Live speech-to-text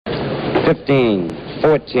15,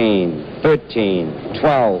 14, 13,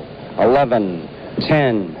 12, 11,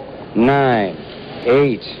 10, 9,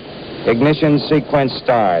 8. Ignition sequence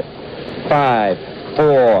start. 5,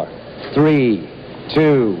 4, 3,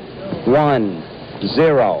 2, 1,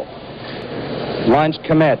 0. Launch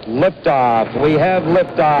commit. Liftoff. We have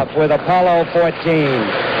liftoff with Apollo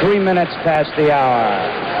 14. 3 minutes past the hour.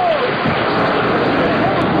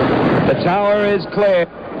 The tower is clear.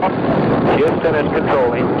 Houston is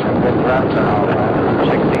controlling. 16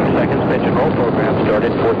 seconds. Pitch and roll program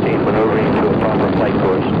started. 14 maneuvering to a proper flight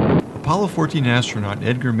course. Apollo 14 astronaut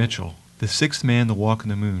Edgar Mitchell, the sixth man to walk on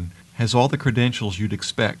the moon, has all the credentials you'd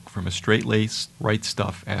expect from a straight-laced,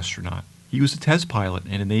 right-stuff astronaut. He was a test pilot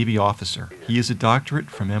and a Navy officer. He is a doctorate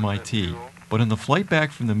from MIT. But on the flight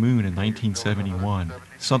back from the moon in 1971,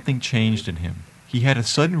 something changed in him. He had a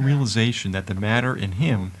sudden realization that the matter in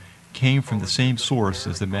him came from the same source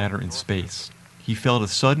as the matter in space. He felt a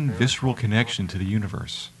sudden visceral connection to the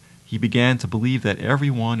universe. He began to believe that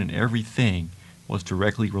everyone and everything was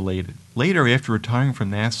directly related. Later, after retiring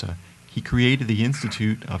from NASA, he created the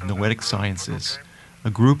Institute of Noetic Sciences, a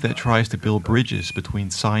group that tries to build bridges between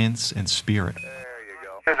science and spirit. There you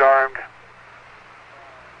go. Is armed.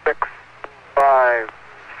 6, 5,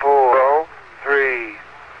 4, 3,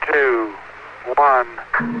 2, 1,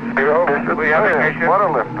 0. This will be ignition. What a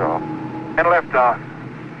liftoff. And liftoff.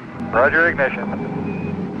 Roger, ignition.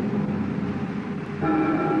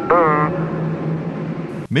 Boom.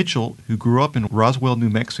 Mitchell, who grew up in Roswell, New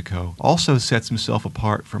Mexico, also sets himself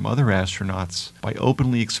apart from other astronauts by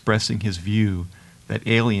openly expressing his view that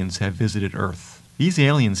aliens have visited Earth. These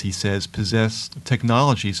aliens, he says, possess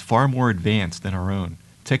technologies far more advanced than our own,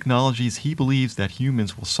 technologies he believes that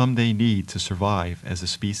humans will someday need to survive as a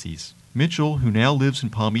species. Mitchell, who now lives in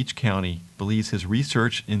Palm Beach County, believes his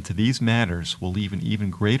research into these matters will leave an even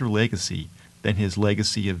greater legacy than his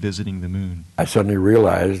legacy of visiting the moon. I suddenly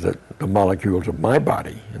realized that the molecules of my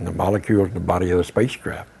body and the molecules in the body of the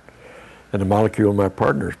spacecraft and the molecule in my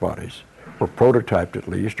partner's bodies were prototyped, at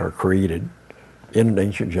least, or created in an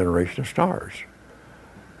ancient generation of stars.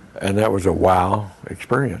 And that was a wow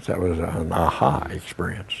experience. That was an aha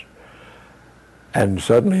experience. And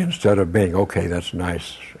suddenly, instead of being, okay, that's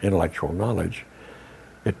nice intellectual knowledge,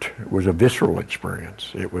 it was a visceral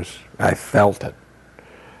experience. I felt it.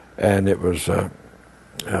 And it was,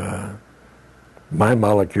 my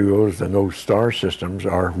molecules and those star systems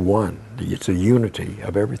are one. It's a unity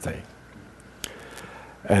of everything.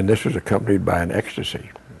 And this was accompanied by an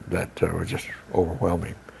ecstasy that was just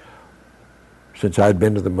overwhelming. Since I'd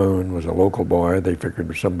been to the moon, was a local boy, they figured it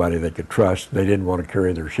was somebody they could trust. They didn't want to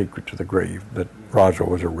carry their secret to the grave, that Roswell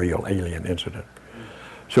was a real alien incident.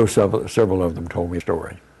 So several of them told me a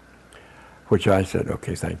story, which I said,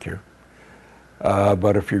 okay, thank you.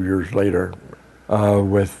 But a few years later,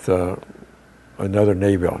 with another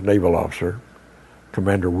naval officer,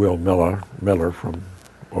 Commander Will Miller from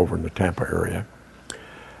over in the Tampa area,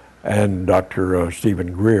 and Dr.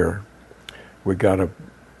 Stephen Greer, we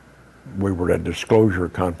were at a disclosure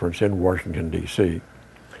conference in Washington, D.C.,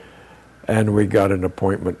 and we got an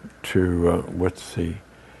appointment with the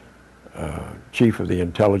chief of the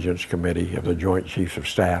Intelligence Committee of the Joint Chiefs of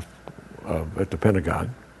Staff at the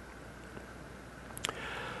Pentagon.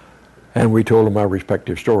 And we told him our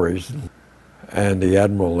respective stories. And the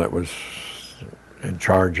admiral that was in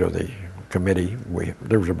charge of the committee,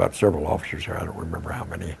 there was about several officers there, I don't remember how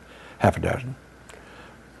many, half a dozen,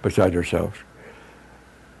 besides ourselves,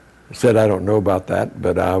 said, I don't know about that,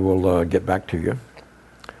 but I will get back to you.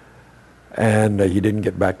 And he didn't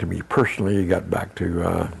get back to me personally. He got back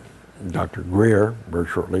to Dr. Greer very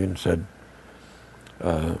shortly and said,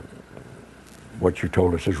 what you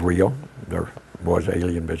told us is real. There was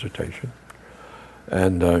alien visitation.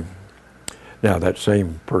 And now that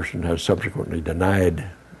same person has subsequently denied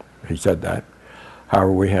he said that.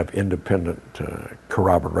 However, we have independent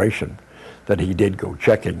corroboration that he did go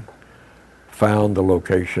checking, found the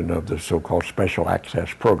location of the so-called special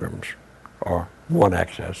access programs, or one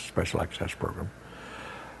access, special access program,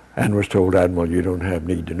 and was told, Admiral, you don't have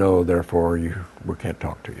need to know, therefore we can't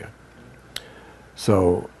talk to you.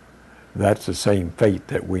 So that's the same fate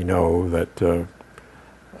that we know that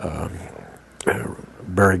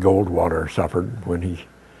Barry Goldwater suffered when he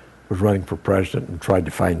was running for president and tried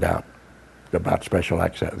to find out about special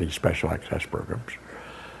access, these special access programs.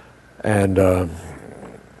 And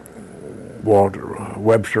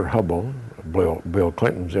Webster Hubbell, Bill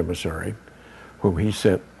Clinton's emissary, whom he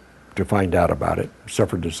sent to find out about it,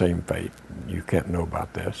 suffered the same fate. You can't know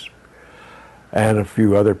about this. And a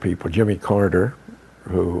few other people, Jimmy Carter,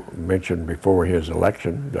 who mentioned before his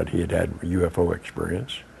election that he had had UFO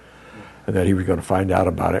experience. and that he was going to find out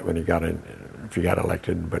about it when he got in, if he got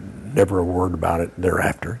elected, but never a word about it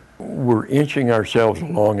thereafter. We're inching ourselves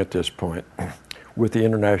along at this point with the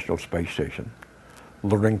International Space Station,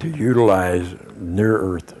 learning to utilize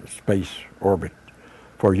near-Earth space orbit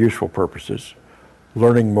for useful purposes,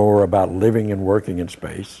 learning more about living and working in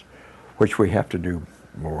space, which we have to do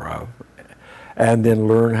more of, and then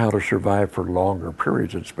learn how to survive for longer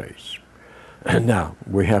periods in space. And now,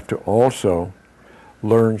 we have to also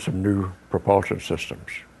learn some new propulsion systems,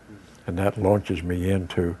 and that launches me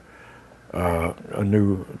into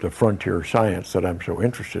the frontier science that I'm so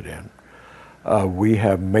interested in. We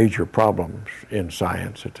have major problems in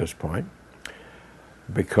science at this point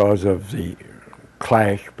because of the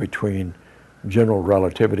clash between general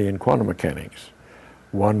relativity and quantum mechanics.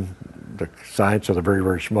 One, the science of the very,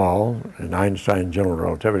 very small, and Einstein general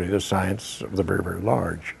relativity, the science of the very, very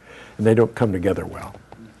large. And they don't come together well.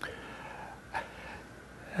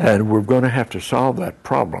 And we're going to have to solve that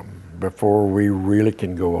problem before we really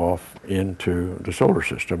can go off into the solar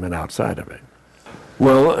system and outside of it.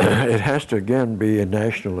 Well, it has to, again, be a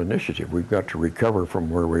national initiative. We've got to recover from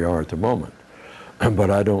where we are at the moment. But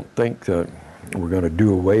I don't think that we're going to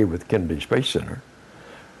do away with Kennedy Space Center.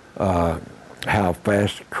 How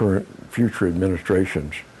fast current future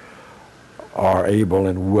administrations are able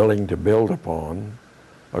and willing to build upon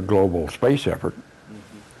a global space effort,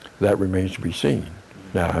 that remains to be seen.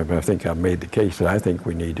 Now, I think I've made the case that I think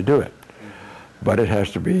we need to do it. But it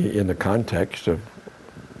has to be in the context of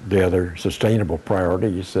the other sustainable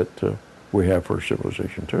priorities that we have for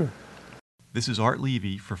civilization too. This is Art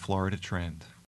Levy for Florida Trend.